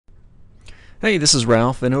Hey, this is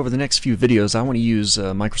Ralph, and over the next few videos I want to use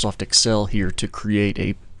Microsoft Excel here to create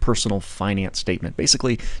a personal finance statement,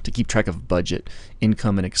 basically to keep track of budget,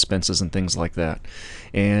 income and expenses and things like that.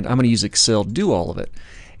 And I'm going to use Excel to do all of it.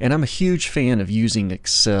 And I'm a huge fan of using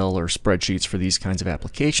Excel or spreadsheets for these kinds of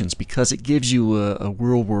applications because it gives you a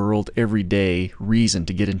real world, everyday reason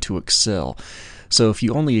to get into Excel. So if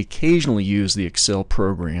you only occasionally use the Excel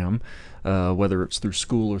program, whether it's through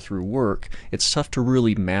school or through work, it's tough to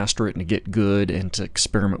really master it and to get good and to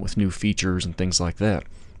experiment with new features and things like that.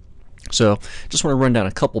 So just want to run down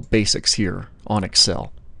a couple basics here on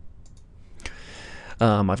Excel.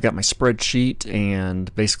 I've got my spreadsheet,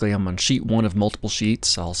 and basically I'm on sheet 1 of multiple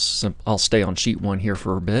sheets. I'll stay on sheet 1 here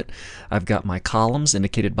for a bit. I've got my columns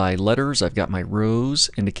indicated by letters. I've got my rows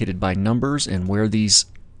indicated by numbers, and where these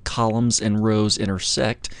columns and rows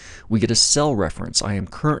intersect, we get a cell reference. I am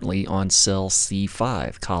currently on cell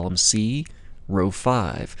C5, column C, row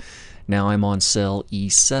 5. Now I'm on cell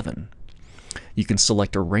E7. You can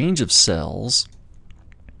select a range of cells,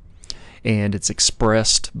 and it's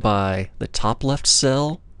expressed by the top left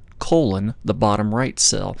cell colon the bottom right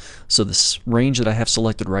cell. So this range that I have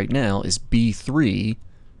selected right now is B3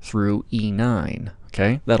 through E9.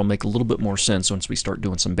 Okay, that'll make a little bit more sense once we start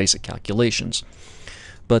doing some basic calculations.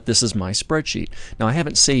 But this is my spreadsheet. Now I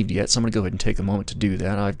haven't saved yet, so I'm going to go ahead and take a moment to do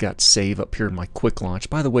that. I've got save up here in my quick launch.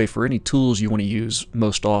 By the way, for any tools you want to use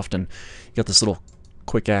most often, you got this little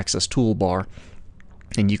quick access toolbar,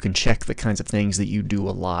 and you can check the kinds of things that you do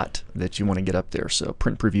a lot that you want to get up there. So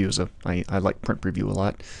print preview is I like print preview a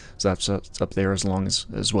lot, so that's up there as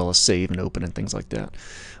well as save and open and things like that.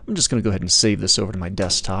 I'm just going to go ahead and save this over to my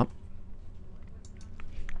desktop,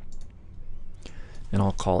 and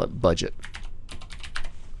I'll call it budget.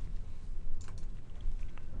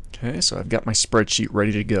 Okay, so I've got my spreadsheet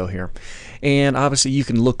ready to go here. And obviously you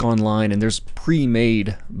can look online and there's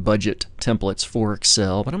pre-made budget templates for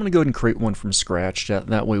Excel, but I'm going to go ahead and create one from scratch.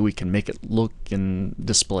 That way we can make it look and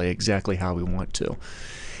display exactly how we want to.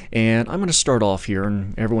 And I'm going to start off here,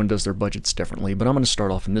 and everyone does their budgets differently, but I'm going to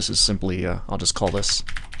start off, and this is simply, I'll just call this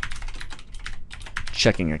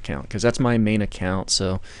checking account, because that's my main account,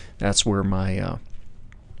 so that's where my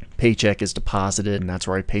paycheck is deposited, and that's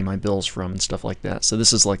where I pay my bills from and stuff like that. So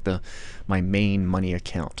this is like my main money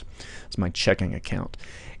account. It's my checking account.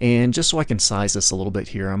 And just so I can size this a little bit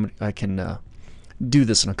here, I can do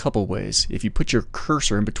this in a couple ways. If you put your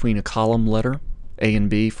cursor in between a column letter, A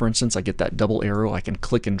and B, for instance, I get that double arrow. I can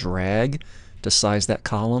click and drag to size that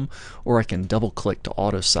column, or I can double click to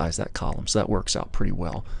auto size that column. So that works out pretty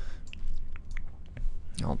well.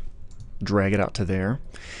 I'll drag it out to there.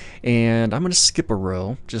 And I'm going to skip a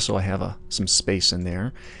row just so I have some space in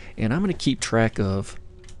there. And I'm going to keep track of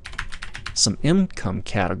some income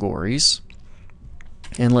categories.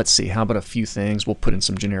 And let's see, how about a few things? We'll put in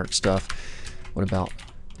some generic stuff. What about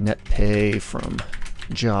net pay from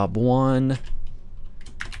job 1?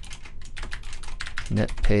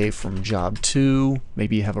 Net pay from job 2.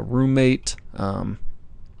 Maybe you have a roommate.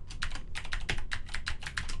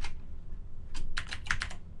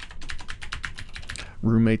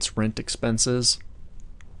 Roommate's rent expenses.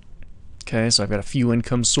 Okay, so I've got a few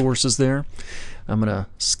income sources there. I'm going to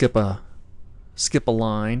skip a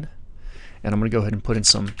line, and I'm going to go ahead and put in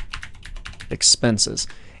some expenses.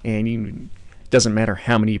 And it doesn't matter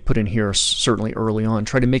how many you put in here, certainly early on.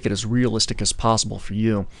 Try to make it as realistic as possible for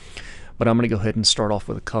you. But I'm going to go ahead and start off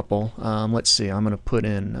with a couple. Let's see, I'm going to put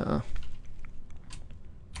in,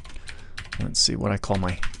 let's see, what I call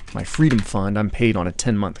my Freedom Fund. I'm paid on a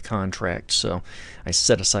 10-month contract, so I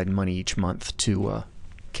set aside money each month to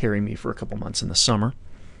carry me for a couple months in the summer.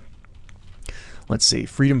 Let's see,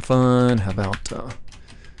 Freedom Fund, how about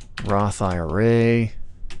Roth IRA?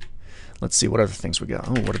 Let's see, what other things we got?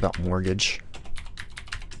 Oh, what about mortgage?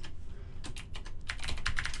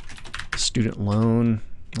 Student loan.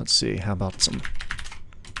 Let's see, how about some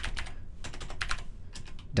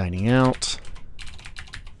dining out,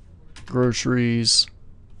 groceries,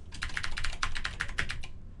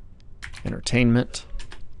 entertainment,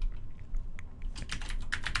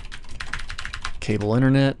 cable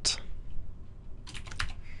internet,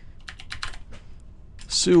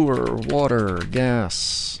 sewer, water,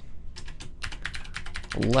 gas,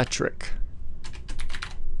 electric,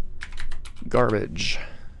 garbage.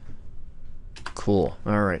 Cool.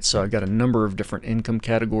 Alright, so I've got a number of different income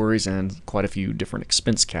categories and quite a few different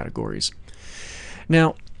expense categories.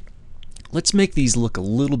 Now, let's make these look a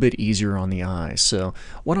little bit easier on the eye. So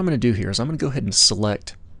what I'm going to do here is I'm going to go ahead and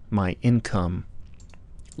select my income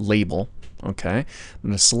label. Okay, I'm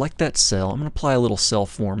going to select that cell. I'm going to apply a little cell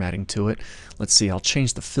formatting to it. Let's see, I'll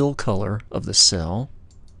change the fill color of the cell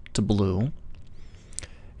to blue.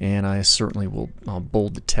 And I certainly will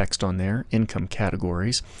bold the text on there, income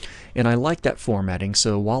categories. And I like that formatting,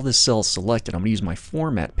 so while this cell is selected, I'm going to use my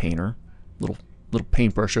format painter, little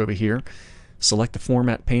paintbrush over here, select the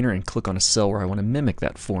format painter and click on a cell where I want to mimic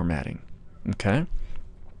that formatting. Okay?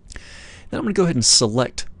 Then I'm going to go ahead and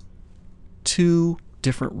select two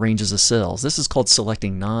different ranges of cells. This is called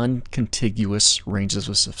selecting non-contiguous ranges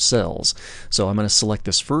of cells. So I'm going to select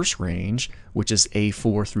this first range, which is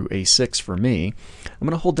A4 through A6 for me. I'm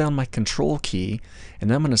going to hold down my control key, and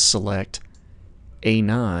then I'm going to select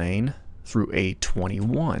A9 through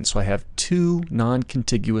A21. So I have two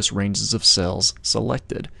non-contiguous ranges of cells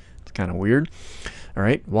selected. It's kind of weird. All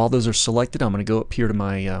right, while those are selected, I'm going to go up here to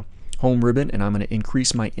my home ribbon, and I'm going to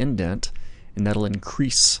increase my indent, and that'll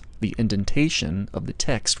increase the indentation of the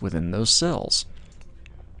text within those cells.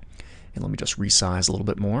 And let me just resize a little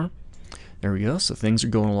bit more. There we go. So things are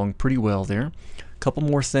going along pretty well there. A couple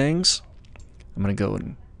more things. I'm going to go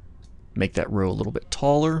and make that row a little bit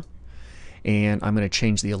taller, and I'm going to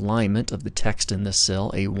change the alignment of the text in this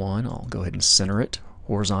cell, A1. I'll go ahead and center it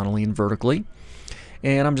horizontally and vertically,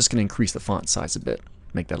 and I'm just going to increase the font size a bit,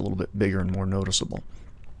 make that a little bit bigger and more noticeable.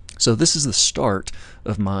 So this is the start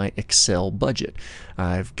of my Excel budget.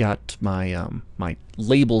 I've got my my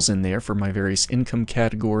labels in there for my various income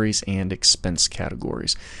categories and expense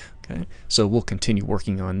categories. Okay, so we'll continue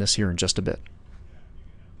working on this here in just a bit.